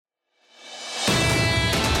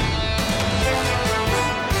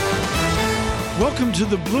Welcome to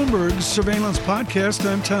the Bloomberg Surveillance Podcast.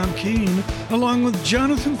 I'm Tom Keene, along with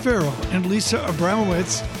Jonathan Farrell and Lisa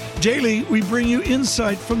Abramowitz. Daily, we bring you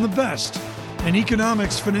insight from the best in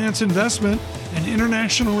economics, finance, investment, and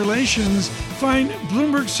international relations. Find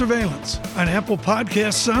Bloomberg Surveillance on Apple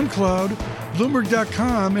Podcasts, SoundCloud,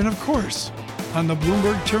 Bloomberg.com, and of course, on the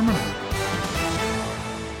Bloomberg Terminal.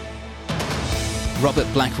 Robert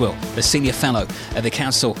Blackwill, the Senior Fellow at the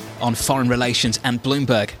Council on Foreign Relations and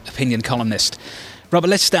Bloomberg opinion columnist. Robert,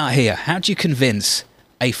 let's start here. How do you convince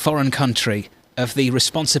a foreign country of the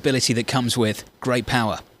responsibility that comes with great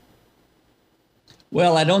power?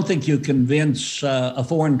 Well, I don't think you convince a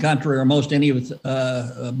foreign country or most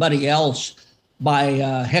anybody else by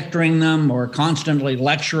hectoring them or constantly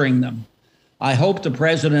lecturing them. I hope the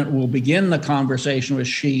president will begin the conversation with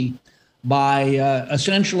Xi by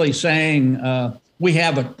essentially saying, we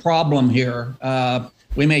have a problem here.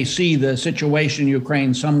 We may see the situation in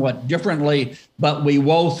Ukraine somewhat differently, but we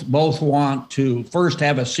both want to first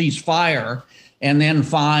have a ceasefire and then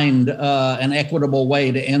find an equitable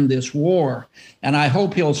way to end this war. And I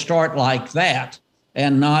hope he'll start like that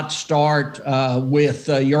and not start with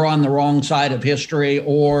you're on the wrong side of history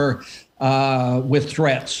or with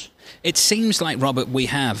threats. It seems like, Robert, we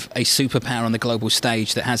have a superpower on the global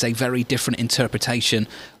stage that has a very different interpretation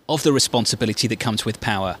of the responsibility that comes with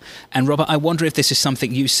power. And Robert, I wonder if this is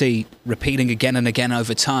something you see repeating again and again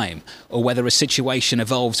over time, or whether a situation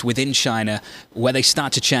evolves within China where they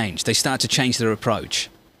start to change their approach.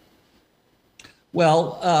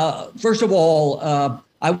 Well, first of all,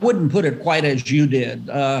 I wouldn't put it quite as you did.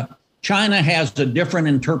 China has a different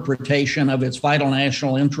interpretation of its vital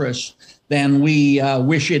national interests than we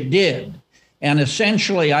wish it did. And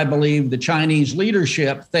essentially, I believe the Chinese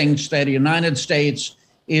leadership thinks that the United States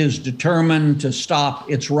is determined to stop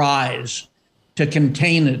its rise, to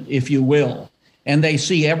contain it, if you will. And they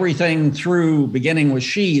see everything through, beginning with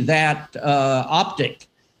Xi, that optic.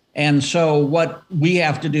 And so what we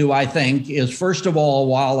have to do, I think, is first of all,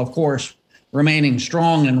 while, of course, remaining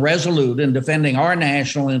strong and resolute in defending our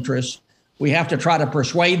national interests, we have to try to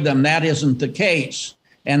persuade them that isn't the case.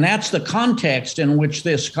 And that's the context in which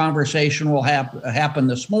this conversation will happen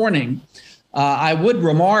this morning. I would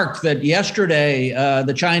remark that yesterday,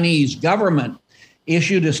 the Chinese government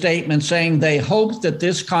issued a statement saying they hope that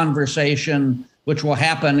this conversation, which will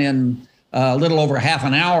happen in a little over half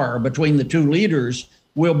an hour between the two leaders,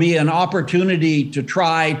 will be an opportunity to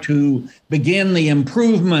try to begin the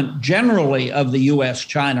improvement generally of the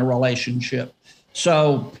U.S.-China relationship.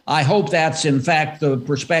 So I hope that's, in fact, the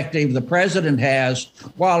perspective the president has,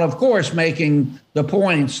 while, of course, making the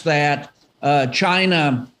points that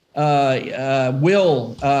China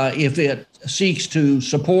will, if it seeks to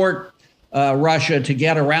support Russia to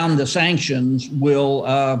get around the sanctions,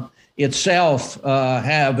 will itself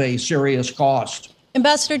have a serious cost.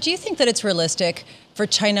 Ambassador, do you think that it's realistic for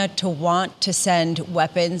China to want to send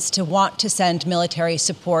weapons, to want to send military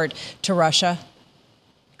support to Russia?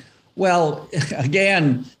 Well,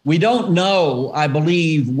 again, we don't know, I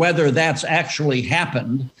believe, whether that's actually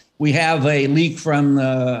happened. We have a leak from,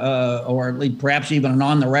 or at least perhaps even an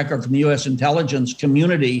on the record from the U.S. intelligence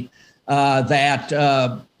community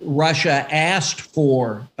that Russia asked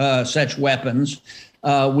for such weapons.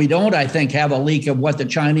 We don't, I think, have a leak of what the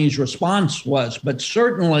Chinese response was. But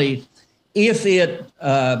certainly, if it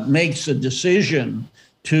makes a decision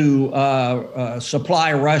to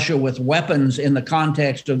supply Russia with weapons in the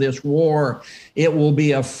context of this war, it will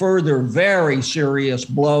be a further very serious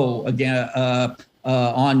blow again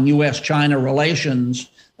on U.S.-China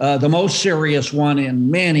relations, the most serious one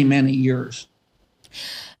in many, many years.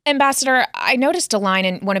 Ambassador, I noticed a line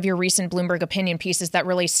in one of your recent Bloomberg opinion pieces that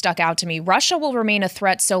really stuck out to me. Russia will remain a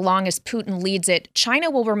threat so long as Putin leads it.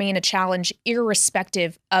 China will remain a challenge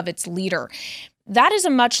irrespective of its leader. That is a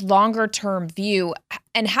much longer term view.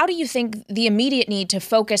 And how do you think the immediate need to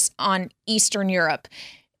focus on Eastern Europe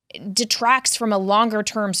detracts from a longer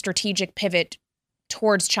term strategic pivot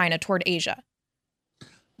towards China, toward Asia?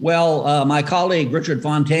 Well, my colleague Richard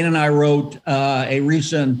Fontaine and I wrote a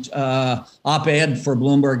recent op-ed for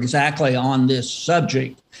Bloomberg exactly on this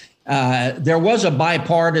subject. There was a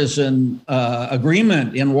bipartisan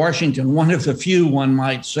agreement in Washington, one of the few, one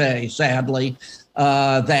might say, sadly,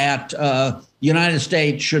 that the United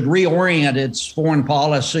States should reorient its foreign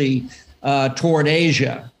policy toward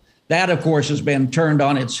Asia. That, of course, has been turned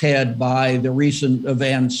on its head by the recent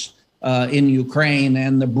events in Ukraine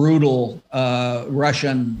and the brutal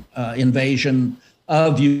Russian invasion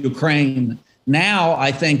of Ukraine. Now,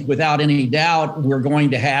 I think without any doubt, we're going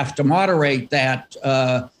to have to moderate that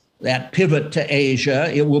that pivot to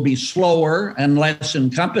Asia. It will be slower and less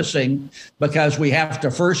encompassing because we have to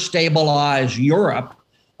first stabilize Europe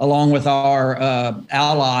along with our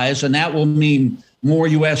allies, and that will mean more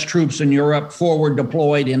U.S. troops in Europe forward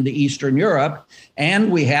deployed into Eastern Europe.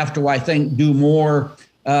 And we have to, I think, do more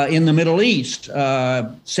in the Middle East.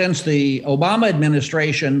 Since the Obama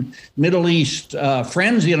administration, Middle East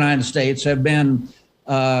friends of the United States have been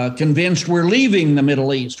convinced we're leaving the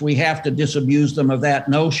Middle East. We have to disabuse them of that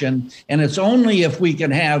notion. And it's only if we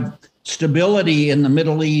can have stability in the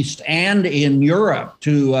Middle East and in Europe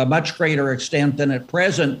to a much greater extent than at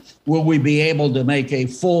present will we be able to make a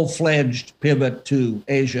full-fledged pivot to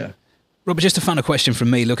Asia. Robert, just a final question from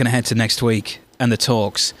me, looking ahead to next week and the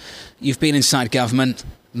talks. You've been inside government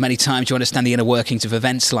many times. You understand the inner workings of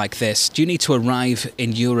events like this. Do you need to arrive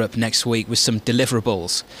in Europe next week with some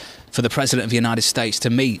deliverables for the President of the United States to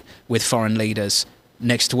meet with foreign leaders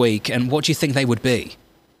next week? And what do you think they would be?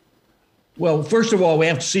 Well, first of all, we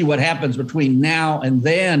have to see what happens between now and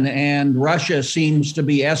then. And Russia seems to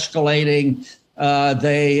be escalating.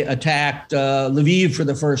 They attacked Lviv for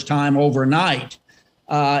the first time overnight.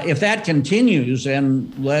 If that continues,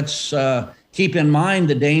 and let's keep in mind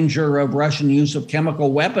the danger of Russian use of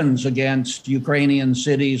chemical weapons against Ukrainian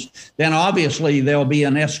cities, then obviously there'll be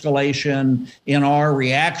an escalation in our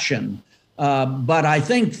reaction. But I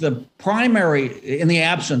think the primary, in the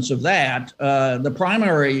absence of that, the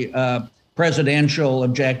primary presidential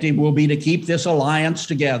objective will be to keep this alliance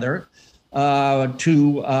together, and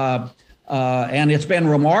it's been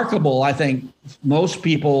remarkable. I think most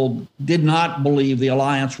people did not believe the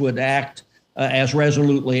alliance would act as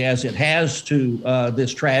resolutely as it has to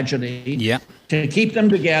this tragedy. Yeah. To keep them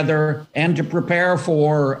together and to prepare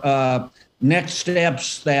for next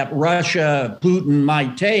steps that Russia, Putin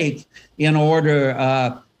might take in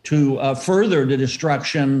order to further the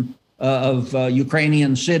destruction of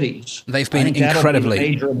Ukrainian cities. They've been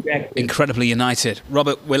incredibly united.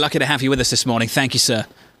 Robert, we're lucky to have you with us this morning. Thank you, sir.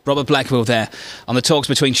 Robert Blackwill there on the talks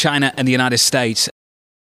between China and the United States.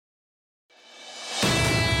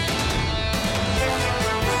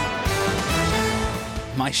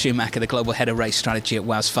 Mike Schumacher, the global head of race strategy at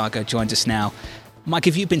Wells Fargo, joins us now. Mike,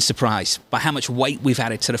 have you been surprised by how much weight we've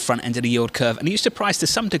added to the front end of the yield curve? And are you surprised to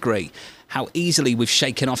some degree how easily we've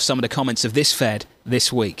shaken off some of the comments of this Fed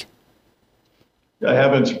this week? I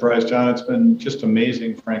have been surprised, John. It's been just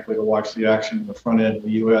amazing, frankly, to watch the action in the front end of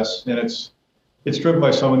the U.S. And it's driven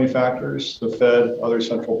by so many factors. The Fed, other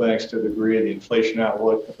central banks to a degree, the inflation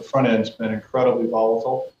outlook. But the front end's been incredibly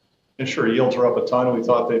volatile. And sure, yields are up a ton. We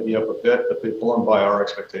thought they'd be up a bit, but they've blown by our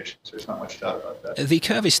expectations. There's not much doubt about that. The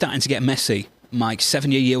curve is starting to get messy, Mike.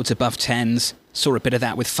 7-year yields above 10s. Saw a bit of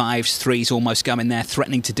that with 5s, 3s almost going there,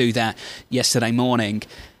 threatening to do that yesterday morning.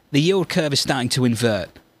 The yield curve is starting to invert.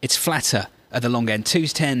 It's flatter at the long end.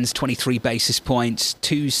 2s, 10s, 23 basis points.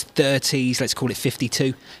 2s, 30s, let's call it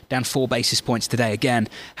 52, down 4 basis points today again.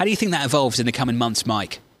 How do you think that evolves in the coming months,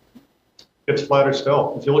 Mike? It's flatter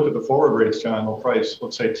still. If you look at the forward rates, John, they'll price,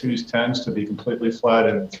 let's say, 2s, 10s to be completely flat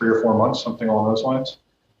in 3 or 4 months, something along those lines.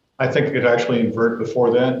 I think it could actually invert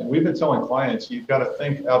before then. We've been telling clients, you've got to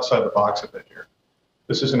think outside the box a bit here.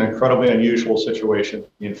 This is an incredibly unusual situation.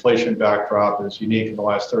 The inflation backdrop is unique in the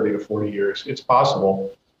last 30 to 40 years. It's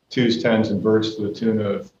possible 2s, 10s inverts to the tune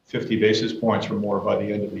of 50 basis points or more by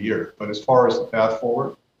the end of the year. But as far as the path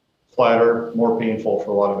forward, flatter, more painful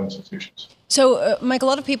for a lot of institutions. So, Mike, a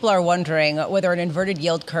lot of people are wondering whether an inverted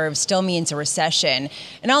yield curve still means a recession.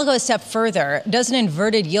 And I'll go a step further. Does an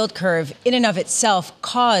inverted yield curve in and of itself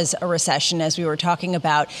cause a recession, as we were talking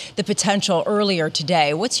about the potential earlier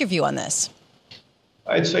today? What's your view on this?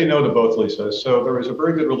 I'd say no to both, Lisa. So there was a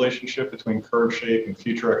very good relationship between curve shape and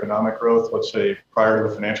future economic growth, let's say prior to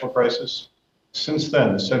the financial crisis. Since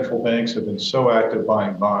then, the central banks have been so active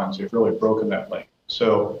buying bonds, they've really broken that link.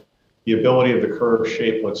 So the ability of the curve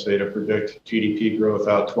shape, let's say, to predict GDP growth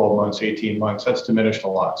out 12 months, 18 months, that's diminished a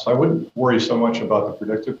lot. So I wouldn't worry so much about the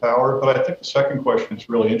predictive power. But I think the second question is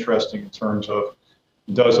really interesting in terms of,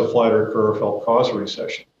 does a flatter curve help cause a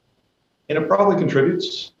recession? And it probably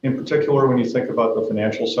contributes, in particular, when you think about the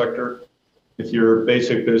financial sector. If your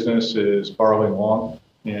basic business is borrowing long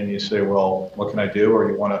and you say, well, what can I do? Or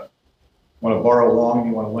you want to borrow long,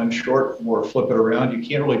 you want to lend short or flip it around, you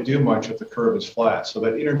can't really do much if the curve is flat. So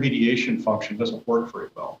that intermediation function doesn't work very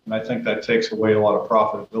well. And I think that takes away a lot of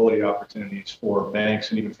profitability opportunities for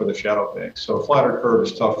banks and even for the shadow banks. So a flatter curve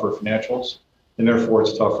is tough for financials, and therefore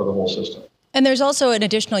it's tough for the whole system. And there's also an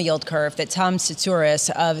additional yield curve that Tom Tsouras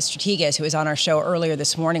of Strategas, who was on our show earlier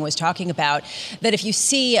this morning, was talking about, that if you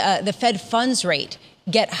see the Fed funds rate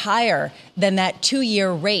get higher than that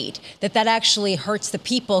 2-year rate, that actually hurts the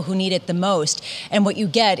people who need it the most. And what you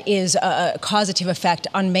get is a causative effect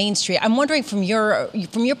on Main Street. I'm wondering from your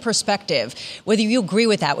perspective, whether you agree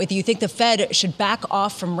with that, whether you think the Fed should back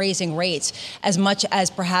off from raising rates as much as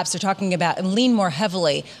perhaps they're talking about and lean more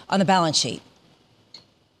heavily on the balance sheet.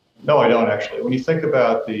 No, I don't actually. When you think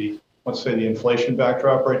about let's say the inflation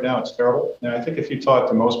backdrop right now, it's terrible. And I think if you talk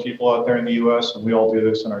to most people out there in the US, and we all do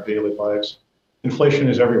this in our daily lives, inflation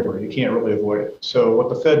is everywhere. You can't really avoid it. So what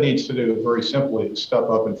the Fed needs to do very simply is step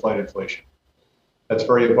up and fight inflation. That's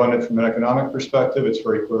very abundant from an economic perspective. It's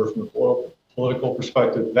very clear from a political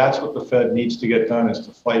perspective. That's what the Fed needs to get done, is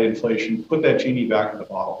to fight inflation, put that genie back in the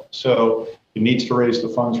bottle. So it needs to raise the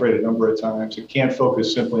funds rate a number of times. It can't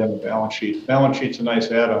focus simply on the balance sheet. The balance sheet's a nice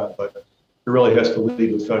add-on, but it really has to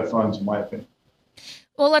lead with Fed funds, in my opinion.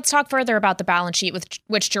 Well, let's talk further about the balance sheet,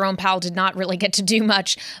 which Jerome Powell did not really get to do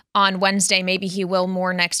much on Wednesday. Maybe he will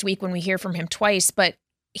more next week when we hear from him twice. But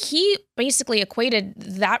he basically equated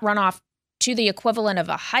that runoff to the equivalent of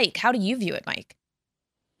a hike. How do you view it, Mike?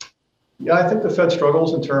 Yeah, I think the Fed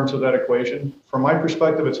struggles in terms of that equation. From my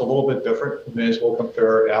perspective, it's a little bit different. We may as well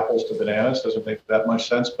compare apples to bananas. Doesn't make that much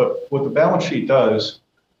sense. But what the balance sheet does,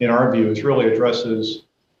 in our view, is really addresses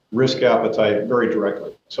risk appetite very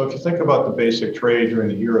directly. So if you think about the basic trade during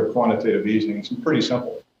the year of quantitative easing, it's pretty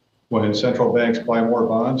simple. When central banks buy more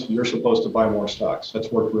bonds, you're supposed to buy more stocks.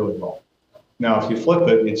 That's worked really well. Now, if you flip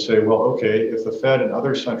it, you'd say, well, okay, if the Fed and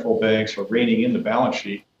other central banks are reining in the balance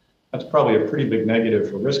sheet, that's probably a pretty big negative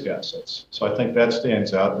for risk assets. So I think that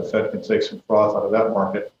stands out. The Fed can take some froth out of that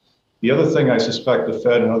market. The other thing I suspect the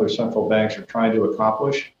Fed and other central banks are trying to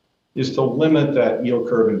accomplish is to limit that yield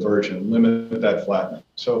curve inversion, limit that flattening.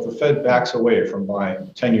 So if the Fed backs away from buying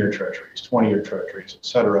 10-year treasuries, 20-year treasuries, et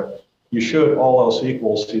cetera, you should, all else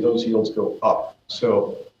equal, see those yields go up.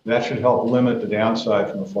 So that should help limit the downside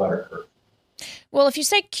from a flatter curve. Well, if you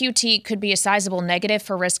say QT could be a sizable negative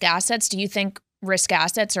for risk assets, do you think risk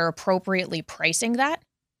assets are appropriately pricing that?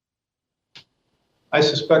 I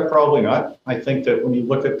suspect probably not. I think that when you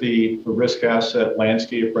look at the risk asset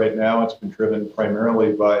landscape right now, it's been driven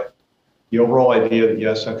primarily by the overall idea that,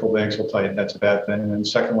 yes, central banks will tighten, that's a bad thing. And then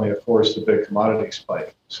secondly, of course, the big commodity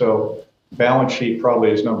spike. So balance sheet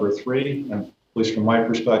probably is number 3. And at least from my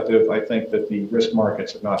perspective, I think that the risk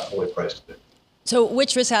markets have not fully priced it. So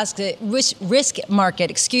which risk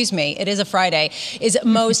market, it is a Friday, is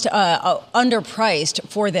most underpriced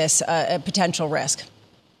for this potential risk?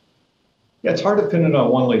 Yeah, it's hard to pin it on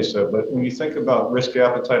one, Lisa, but when you think about risk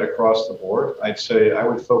appetite across the board, I'd say I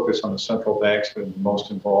would focus on the central banks that are most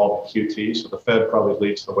involved in QT. So the Fed probably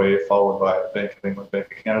leads the way, followed by Bank of England, Bank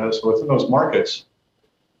of Canada. So within those markets,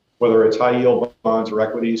 whether it's high yield bonds or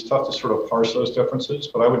equities, tough to sort of parse those differences,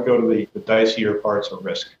 but I would go to the dicier parts of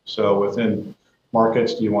risk. So within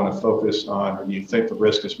markets, do you want to focus on, or do you think the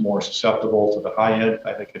risk is more susceptible to the high end?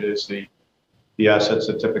 I think it is the assets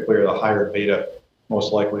that typically are the higher beta,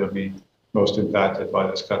 most likely to be most impacted by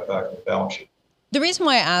this cutback in the balance sheet. The reason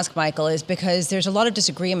why I ask, Michael, is because there's a lot of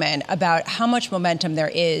disagreement about how much momentum there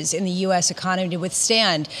is in the U.S. economy to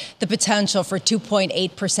withstand the potential for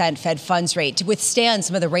 2.8% Fed funds rate, to withstand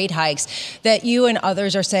some of the rate hikes that you and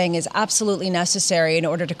others are saying is absolutely necessary in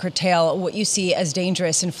order to curtail what you see as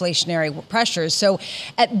dangerous inflationary pressures. So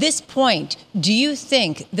at this point, do you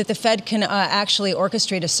think that the Fed can actually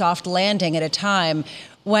orchestrate a soft landing at a time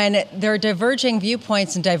when there are diverging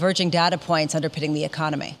viewpoints and diverging data points underpinning the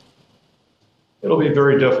economy? It'll be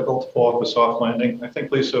very difficult to pull off a soft landing. I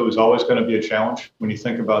think, Lisa, it was always going to be a challenge when you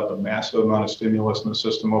think about the massive amount of stimulus in the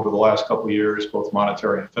system over the last couple of years, both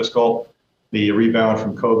monetary and fiscal, the rebound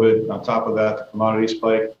from COVID, on top of that, the commodity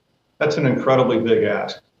spike. That's an incredibly big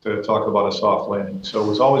ask to talk about a soft landing. So it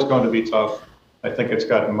was always going to be tough. I think it's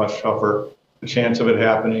gotten much tougher. The chance of it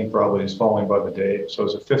happening probably is falling by the day. So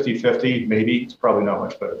is it 50-50? Maybe. It's probably not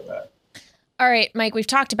much better than that. All right, Mike, we've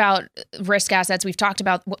talked about risk assets. We've talked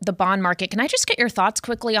about the bond market. Can I just get your thoughts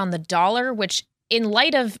quickly on the dollar, which in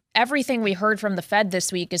light of everything we heard from the Fed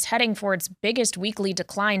this week is heading for its biggest weekly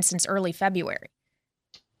decline since early February?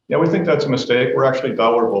 Yeah, we think that's a mistake. We're actually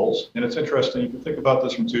dollar bulls. And it's interesting. You can think about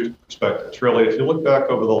this from two perspectives. Really, if you look back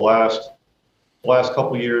over the last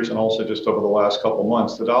couple of years and also just over the last couple of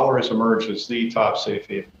months, the dollar has emerged as the top safe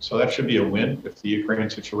haven. So that should be a win if the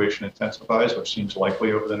Ukraine situation intensifies, which seems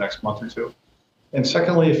likely over the next month or two. And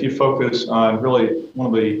secondly, if you focus on really one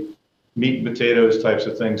of the meat and potatoes types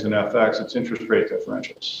of things in FX, it's interest rate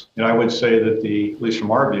differentials. And I would say that at least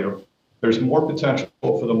from our view, there's more potential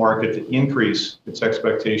for the market to increase its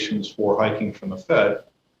expectations for hiking from the Fed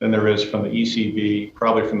than there is from the ECB,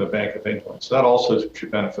 probably from the Bank of England. So that also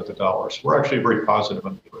should benefit the dollar. So we're actually very positive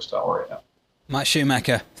on the US dollar right now. Mike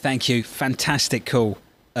Schumacher, thank you. Fantastic call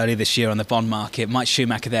earlier this year on the bond market. Mike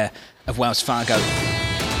Schumacher there of Wells Fargo.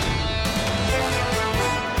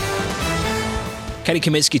 Katie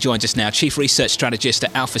Kaminsky joins us now, Chief Research Strategist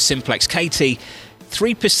at Alpha Simplex. Katie,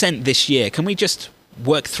 3% this year. Can we just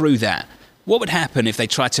work through that? What would happen if they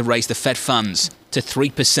tried to raise the Fed funds to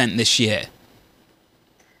 3% this year?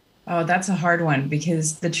 Oh, that's a hard one,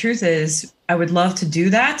 because the truth is I would love to do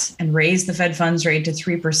that and raise the Fed funds rate to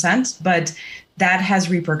 3%, but that has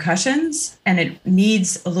repercussions and it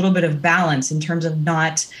needs a little bit of balance in terms of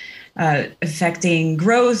not affecting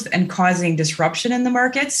growth and causing disruption in the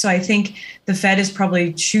markets. So I think the Fed is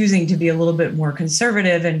probably choosing to be a little bit more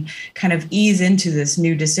conservative and kind of ease into this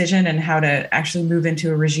new decision and how to actually move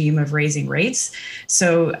into a regime of raising rates.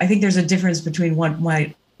 So I think there's a difference between what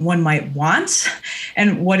one might want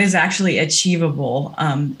and what is actually achievable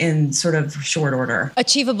in sort of short order.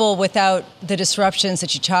 Achievable without the disruptions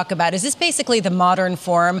that you talk about. Is this basically the modern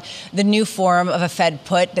form, the new form of a Fed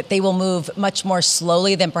put, that they will move much more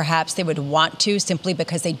slowly than perhaps they would want to, simply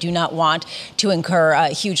because they do not want to incur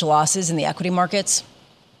huge losses in the equity markets?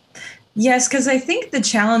 Yes, because I think the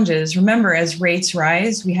challenge is, remember, as rates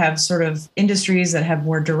rise, we have sort of industries that have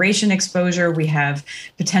more duration exposure. We have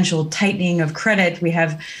potential tightening of credit. We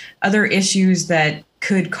have other issues that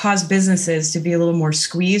could cause businesses to be a little more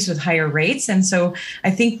squeezed with higher rates. And so I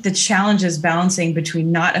think the challenge is balancing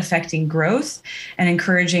between not affecting growth and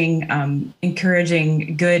encouraging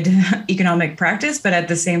good economic practice, but at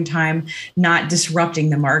the same time, not disrupting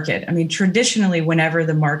the market. I mean, traditionally, whenever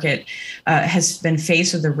the market has been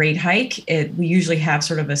faced with a rate hike, we usually have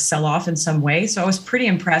sort of a sell-off in some way. So I was pretty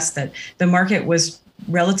impressed that the market was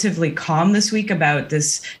relatively calm this week about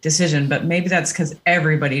this decision, but maybe that's because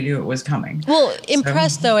everybody knew it was coming. Well,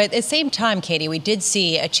 impressed though, at the same time, Katie, we did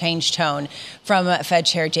see a changed tone from Fed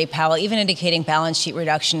Chair Jay Powell, even indicating balance sheet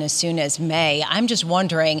reduction as soon as May. I'm just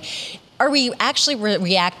wondering, are we actually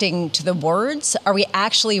reacting to the words? Are we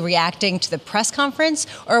actually reacting to the press conference?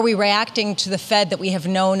 Or are we reacting to the Fed that we have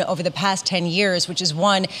known over the past 10 years, which is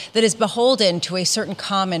one that is beholden to a certain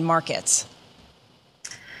calm in markets?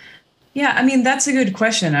 Yeah, I mean, that's a good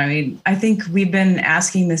question. I mean, I think we've been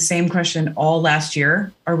asking the same question all last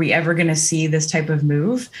year. Are we ever going to see this type of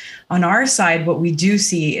move? On our side, what we do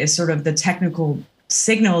see is sort of the technical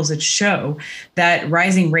signals that show that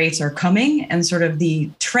rising rates are coming, and sort of the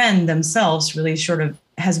trend themselves really sort of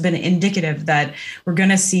has been indicative that we're going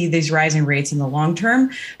to see these rising rates in the long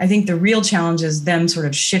term. I think the real challenge is them sort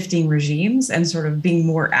of shifting regimes and sort of being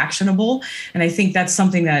more actionable. And I think that's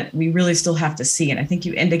something that we really still have to see. And I think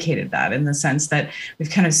you indicated that in the sense that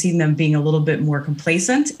we've kind of seen them being a little bit more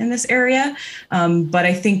complacent in this area. But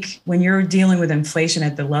I think when you're dealing with inflation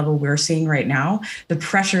at the level we're seeing right now, the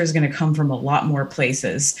pressure is going to come from a lot more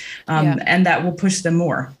places, and that will push them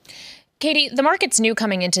more. Katie, the markets knew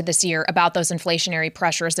coming into this year about those inflationary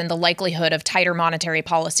pressures and the likelihood of tighter monetary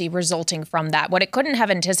policy resulting from that. What it couldn't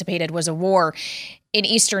have anticipated was a war in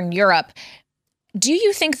Eastern Europe. Do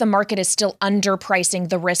you think the market is still underpricing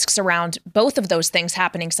the risks around both of those things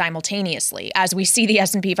happening simultaneously, as we see the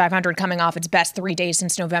S&P 500 coming off its best 3 days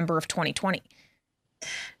since November of 2020?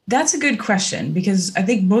 That's a good question, because I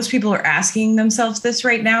think most people are asking themselves this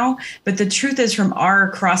right now. But the truth is, from our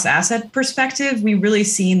cross-asset perspective, we really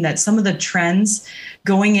seen that some of the trends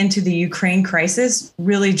going into the Ukraine crisis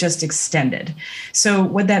really just extended. So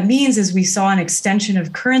what that means is we saw an extension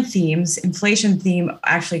of current themes, inflation theme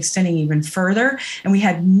actually extending even further. And we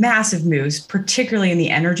had massive moves, particularly in the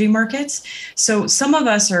energy markets. So some of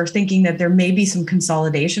us are thinking that there may be some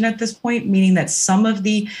consolidation at this point, meaning that some of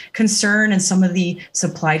the concern and some of the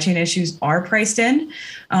supply chain issues are priced in.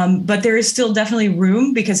 But there is still definitely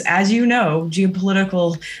room, because as you know,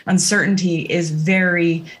 geopolitical uncertainty is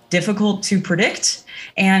very difficult to predict.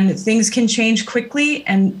 And things can change quickly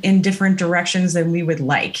and in different directions than we would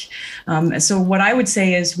like. So what I would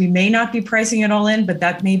say is we may not be pricing it all in, but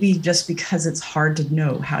that may be just because it's hard to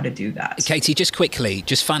know how to do that. Katie, just quickly,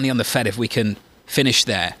 just finally on the Fed, if we can finish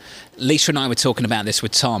there. Lisa and I were talking about this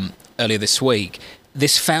with Tom earlier this week.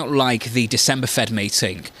 This felt like the December Fed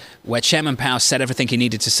meeting, where Chairman Powell said everything he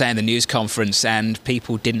needed to say in the news conference and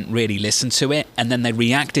people didn't really listen to it. And then they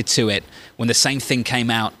reacted to it when the same thing came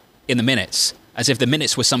out in the minutes, as if the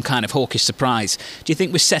minutes were some kind of hawkish surprise. Do you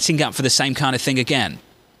think we're setting up for the same kind of thing again?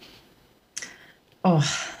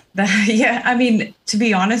 Yeah. I mean, to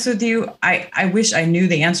be honest with you, I wish I knew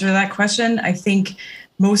the answer to that question. I think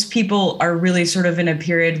most people are really sort of in a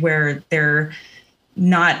period where they're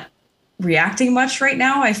not reacting much right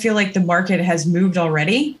now. I feel like the market has moved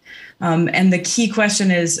already. And the key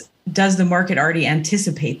question is, does the market already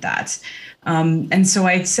anticipate that? And so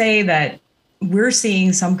I'd say that we're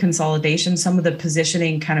seeing some consolidation, some of the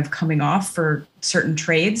positioning kind of coming off for certain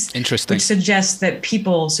trades. Interesting. Which suggests that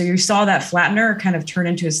people, so you saw that flattener kind of turn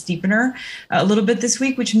into a steepener a little bit this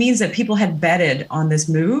week, which means that people had betted on this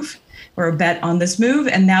move or a bet on this move,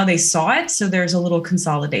 and now they saw it. So there's a little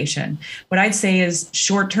consolidation. What I'd say is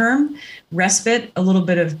short term, respite, a little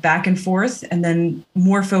bit of back and forth, and then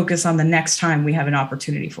more focus on the next time we have an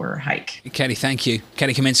opportunity for a hike. Kelly, thank you.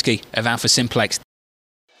 Kelly Kaminsky of Alpha Simplex.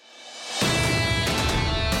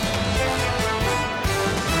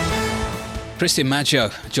 Christian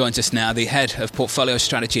Maggio joins us now, the head of portfolio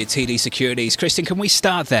strategy at TD Securities. Christian, can we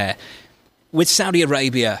start there? With Saudi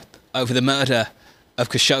Arabia over the murder of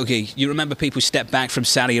Khashoggi, you remember people stepped back from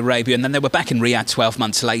Saudi Arabia and then they were back in Riyadh 12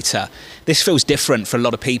 months later. This feels different for a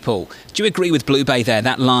lot of people. Do you agree with Blue Bay there,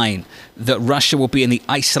 that line, that Russia will be in the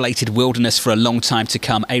isolated wilderness for a long time to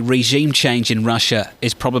come? A regime change in Russia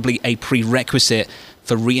is probably a prerequisite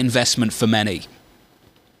for reinvestment for many.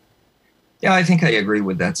 Yeah, I think I agree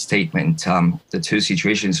with that statement. The two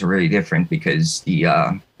situations are very different because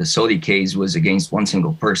the Saudi case was against one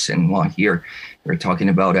single person, while here we're talking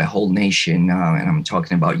about a whole nation, and I'm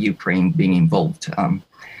talking about Ukraine being involved.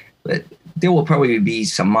 But there will probably be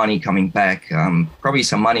some money coming back. Probably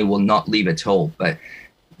some money will not leave at all. But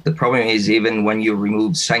the problem is, even when you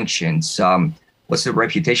remove sanctions, what's the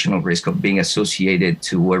reputational risk of being associated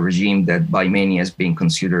to a regime that by many has been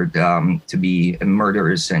considered to be a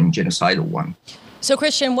murderous and genocidal one? So,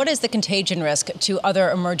 Christian, what is the contagion risk to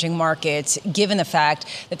other emerging markets, given the fact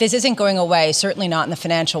that this isn't going away, certainly not in the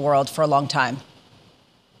financial world, for a long time?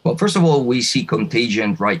 Well, first of all, we see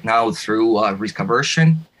contagion right now through risk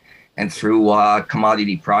aversion and through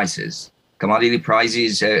commodity prices. Commodity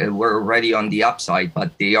prices were already on the upside,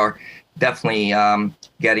 but they are definitely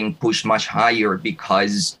getting pushed much higher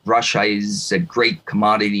because Russia is a great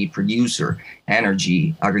commodity producer,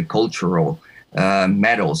 energy, agricultural,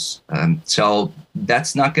 metals. So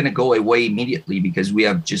that's not going to go away immediately because we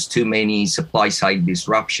have just too many supply side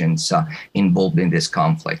disruptions involved in this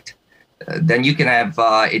conflict. Then you can have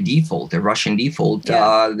a default, a Russian default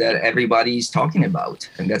that everybody's talking about.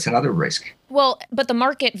 And that's another risk. Well, but the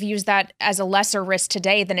market views that as a lesser risk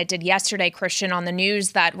today than it did yesterday, Christian, on the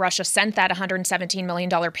news that Russia sent that $117 million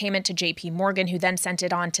payment to JP Morgan, who then sent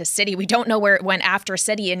it on to Citi. We don't know where it went after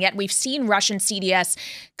Citi, and yet we've seen Russian CDS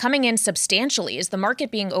coming in substantially. Is the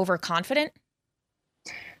market being overconfident?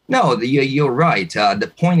 No, you're right.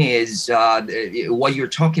 The point is, what you're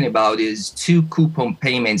talking about is two coupon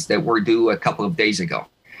payments that were due a couple of days ago.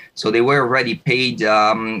 So they were already paid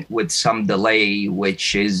with some delay,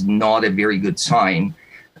 which is not a very good sign.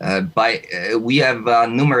 But we have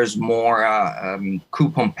numerous more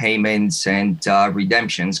coupon payments and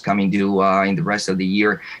redemptions coming due in the rest of the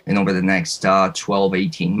year and over the next 12,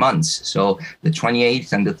 18 months. So the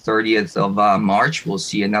 28th and the 30th of March, we'll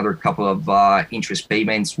see another couple of interest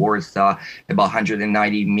payments worth about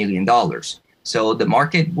 $190 million. So the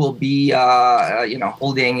market will be,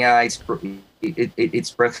 holding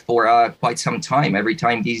its breath for quite some time every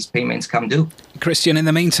time these payments come due. Christian, in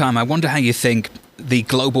the meantime, I wonder how you think the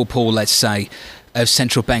global pool, let's say, of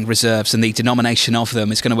central bank reserves and the denomination of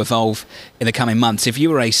them is going to evolve in the coming months. If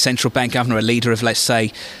you were a central bank governor, a leader of, let's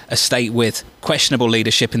say, a state with questionable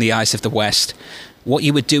leadership in the eyes of the West, what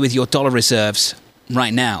you would do with your dollar reserves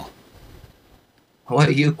right now?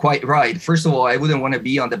 Well, you're quite right. First of all, I wouldn't want to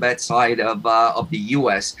be on the bad side of the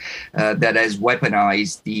U.S. That has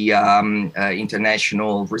weaponized the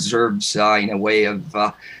international reserves in a way of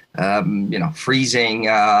freezing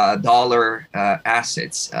dollar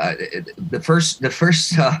assets. The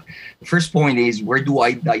first point is, where do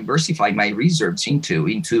I diversify my reserves into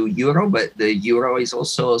euro? But the euro is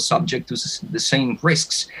also subject to the same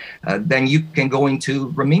risks. Then you can go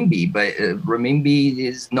into renminbi, but renminbi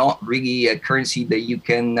is not really a currency that you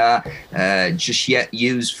can just yet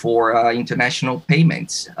use for international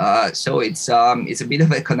payments. So it's a bit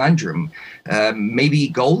of a conundrum. Maybe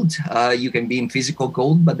gold, you can be in physical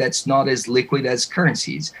gold, but that's not as liquid as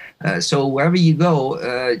currencies. So wherever you go,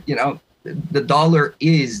 the dollar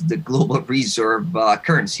is the global reserve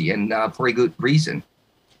currency, and for a good reason.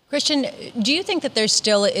 Christian, do you think that there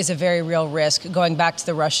still is a very real risk, going back to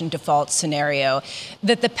the Russian default scenario,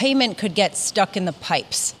 that the payment could get stuck in the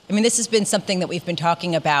pipes? I mean, this has been something that we've been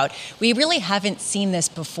talking about. We really haven't seen this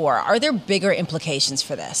before. Are there bigger implications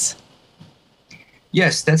for this?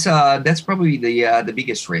 Yes, that's probably the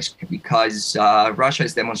biggest risk, because Russia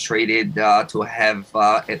has demonstrated to have,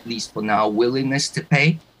 at least for now, willingness to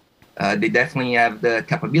pay. They definitely have the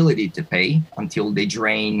capability to pay until they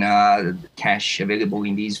drain the cash available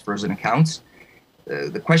in these frozen accounts.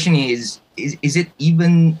 the question is it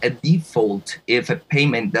even a default if a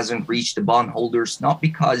payment doesn't reach the bondholders, not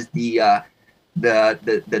because the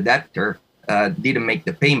debtor didn't make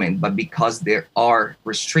the payment, but because there are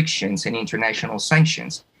restrictions and international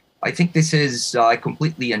sanctions? I think this is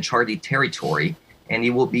completely uncharted territory, and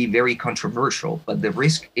it will be very controversial, but the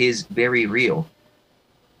risk is very real.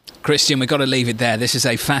 Christian, we've got to leave it there. This is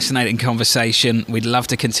a fascinating conversation. We'd love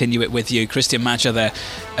to continue it with you. Christian Macher there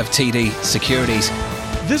of TD Securities.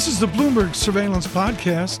 This is the Bloomberg Surveillance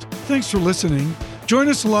Podcast. Thanks for listening. Join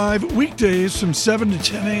us live weekdays from 7 to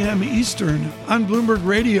 10 a.m. Eastern on Bloomberg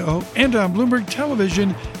Radio and on Bloomberg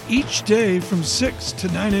Television each day from 6 to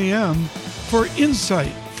 9 a.m. for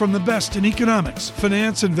insight from the best in economics,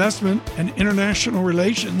 finance, investment, and international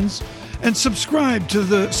relations. And subscribe to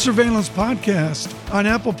the Surveillance Podcast on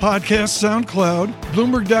Apple Podcasts, SoundCloud,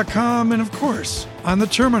 Bloomberg.com, and of course, on the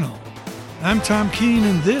terminal. I'm Tom Keene,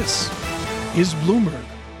 and this is Bloomberg.